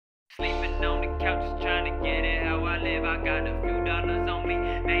Sleeping on the couch, just trying to get it how I live. I got a few dollars on me,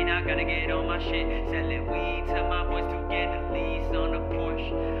 man, I gotta get on my shit. Selling weed to my boys to get a lease on a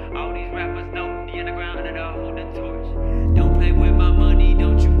Porsche. All these rappers know the underground under the hold the torch. Don't play with my money,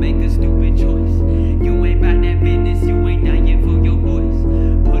 don't you make a stupid choice. You ain't bout that business, you ain't dying for your voice.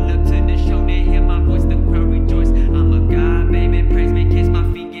 Pull up to the show, they hear my voice, the crowd rejoice. I'm a god, baby, praise me, kiss my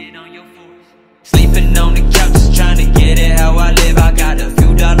feet, get on your force. Sleeping on the couch, just trying to get it how I live. I got a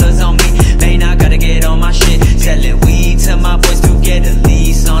few dollars on me, man, I gotta get on my shit. Selling weed to my boys to get a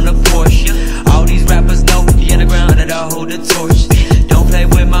lease on a Porsche. All these rappers know the underground under the hold the torch. Don't play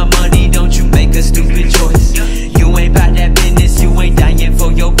with my money, don't you make a stupid choice. You ain't bout that business, you ain't dying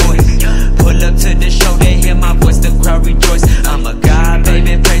for your voice. Pull up to the show, they hear my voice, the crowd rejoice. I'm a god,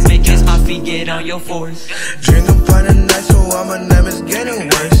 baby, praise me, kiss my feet, get on your force. Drink up on the night, so all my name is getting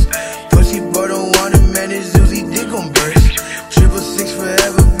worse. Pussy boy don't want it, man, his Uzi dick gon' burst. 666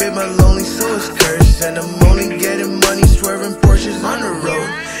 forever, babe, my lonely soul is cursed. And I'm only getting money, swerving Porsches on the road.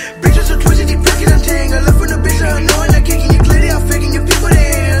 Bitches so twisted, deep packing, I'm tearing. I love from the bitch, I know I'm not kicking you clearly, I'm faking your people, they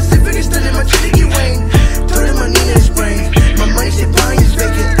hate it. I'm still figure stunning, my chick, you ain't. Told him my Nina is brain. My money stay buying is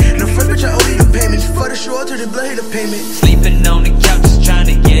vacant. No first bitch, I owe you the payments. For the show, to the blood, hit the payment. Sleeping on the couch, just trying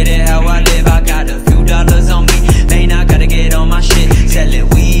to get it how I live. I got a few dollars on me, man, I gotta get on my shit. Selling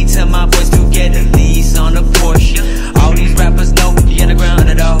weed to my boys to get a lease on a Porsche. All these rappers know the underground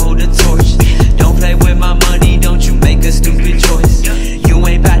under the hold the torch. Don't play with my money, don't you make a stupid choice. You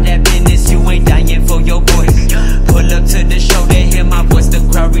ain't bout that business, you ain't dying for your voice. Pull up to the show, they hear my voice, the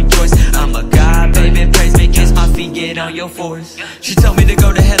crowd rejoice. I'm a god, baby, praise me, kiss my feet, get on your force. She told me to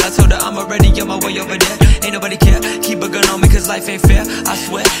go to hell, I told her I'm already on my way over there. Ain't nobody care, keep a gun on me cause life ain't fair. I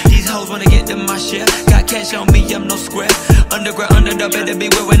swear, these hoes wanna get to my share. Got cash on me, I'm no square. Underground, underdog, better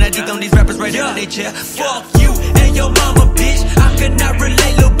beware when I dig on these rappers right on their chair. Fuck you and your mama, bitch, I could not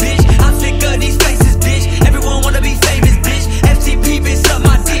relate, little bitch. I'm sick of these faces, bitch, everyone wanna be famous, bitch. FTP, bitch, suck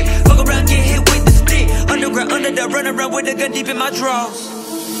my dick, fuck around, get hit with the stick. Underground, underdog, run around with a gun deep in my drawers.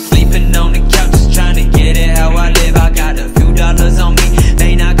 Sleeping on the couch, just trying to get it how I live. I got a few dollars on me,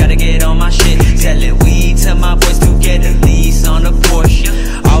 man, I gotta get on my shit. Selling weed to my boys to get a lease on a Porsche.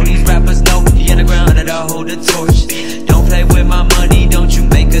 All these rappers know the underground under the hold the torch. Don't play with my money, don't you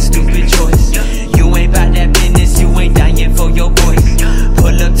make a stupid choice. You ain't bout that business, you ain't dying for your voice.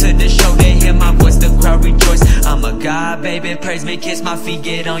 Pull up to the show, they hear my voice, the crowd rejoice. I'm a god, baby, praise me, kiss my feet,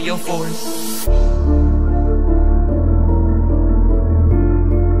 get on your force.